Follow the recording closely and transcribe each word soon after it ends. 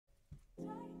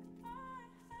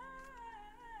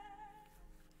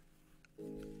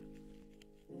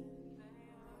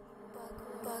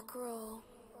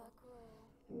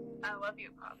I love you,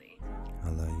 Poppy. I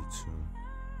love you too.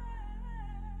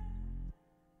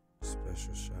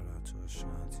 Special shout out to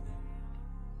Ashanti.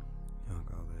 Young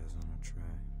AhLez on the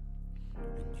track.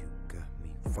 And you got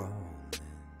me falling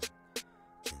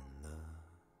in love.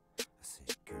 I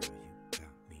said, girl, you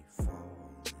got me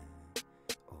falling.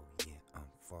 Oh yeah,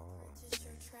 I'm falling. Purchase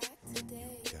your track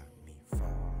today. You got me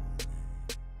falling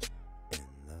in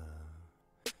love.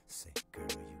 Say, girl,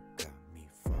 you got me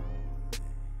falling.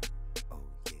 Oh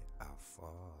yeah, I'm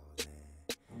falling.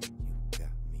 You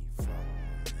got me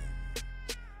falling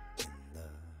in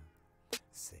love.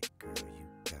 Say, girl, you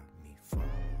got me falling.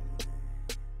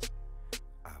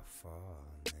 I'm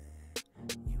falling.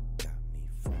 You got me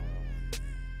falling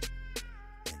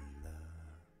in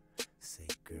love. Say,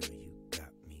 girl, you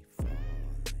got me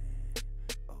falling.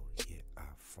 Oh yeah,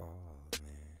 I'm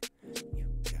falling. You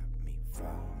got me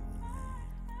falling.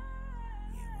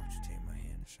 Yeah, won't you take my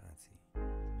hand, Ashanti?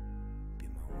 Be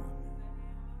my woman.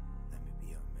 Let me be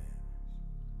your man.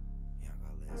 Young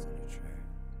AhLez on the track.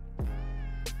 You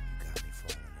got me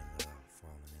falling in love,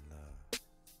 falling in love.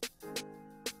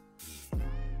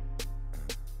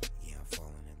 Yeah, I'm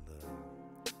falling in love.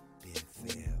 Being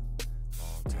failed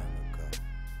long time ago.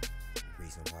 The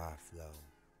reason why I flow.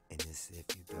 And this, if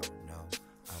you don't know,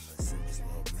 I'ma send this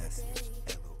little message.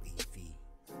 LOEV.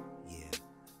 Yeah,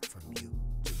 from you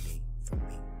to me, from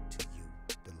me to you.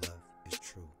 The love is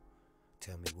true.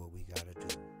 Tell me what we gotta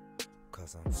do.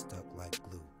 Cause I'm stuck like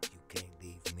glue. You can't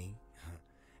leave me,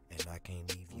 and I can't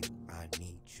leave you. I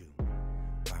need you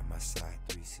by my side,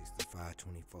 365,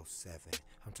 24/7.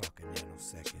 I'm talking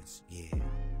nanoseconds, yeah.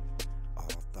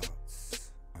 All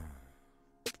thoughts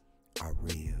are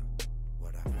real.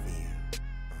 What I feel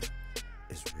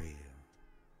is real.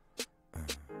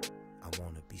 I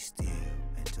wanna be still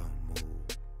and don't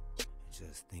move.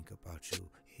 Just think about you.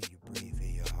 Hear you breathe,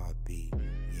 hear your heartbeat.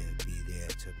 Yeah, be there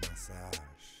to massage.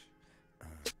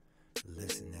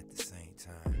 Listen at the same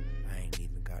time. I ain't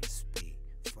even gotta speak.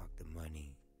 Fuck the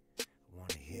money. I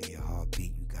wanna hear your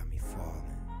heartbeat. You got me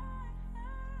falling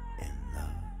in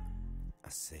love. I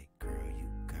say, girl, you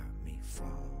got me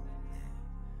falling.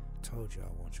 Told you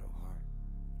I want your heart,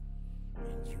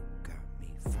 and you got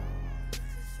me falling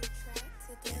Purchase your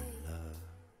track today. in love.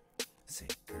 Say,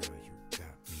 girl, you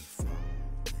got me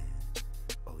falling.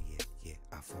 Oh yeah, yeah,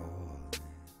 I falling.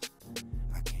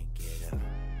 I can't get up.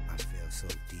 I feel so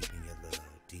deep in your love,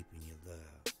 deep in your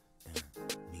love.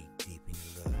 Me deep in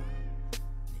your love.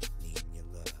 Needing your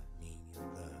love, needing your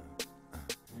love.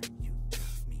 You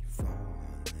got me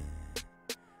falling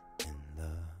in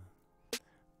love.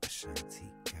 Ashanti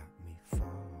got me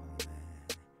falling.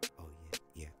 Oh yeah,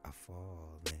 yeah, I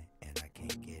falling. And I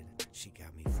can't get it. She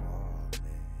got me falling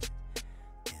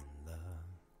in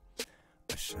love.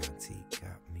 Ashanti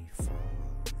got me falling.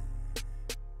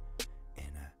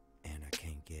 And I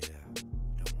can't get up.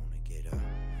 Don't wanna get up.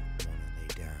 Wanna lay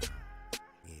down.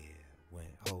 Yeah,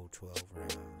 went whole 12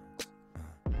 rounds.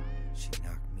 She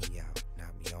knocked me out,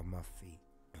 knocked me off my feet.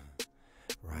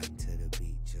 Riding to the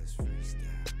beat, just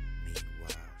freestyle.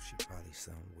 Meanwhile, she probably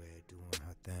somewhere doing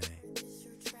her thing. Purchase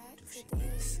your track Do she today.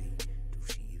 even see?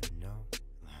 Do she even know?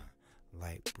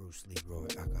 Like Bruce Leroy,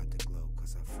 I got the glow,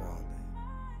 cause I fallen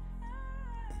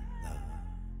in love.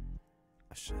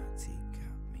 Ashanti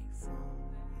got me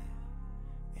falling,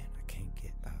 and I can't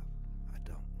get up. I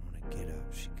don't wanna get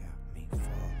up. She got me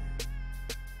falling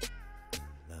in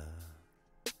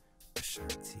love.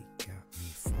 Ashanti got me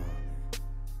falling.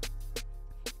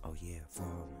 Oh yeah,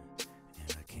 falling,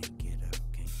 and I can't get up,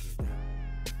 can't get up.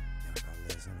 Young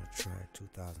AhLez on the track,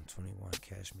 2021,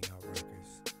 Cash Me Out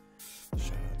Records.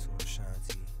 Shout out to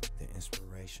Ashanti, the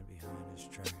inspiration behind this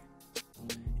track,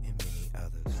 and many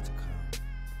others to come.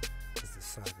 Cause the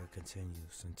saga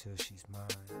continues until she's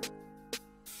mine.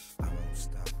 I won't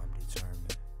stop, I'm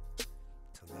determined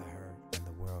to let her and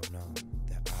the world know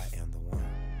that I am the one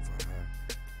for her,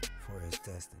 for it's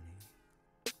destiny.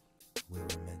 We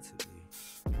were meant to be.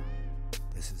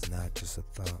 This is not just a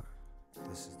thought,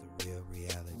 this is the real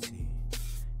reality,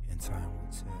 and time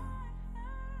will tell.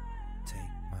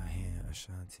 Take my hand,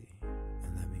 Ashanti,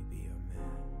 and let me be your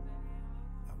man.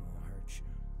 I won't hurt you.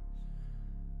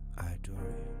 I adore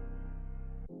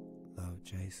you. Love,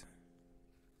 Jason.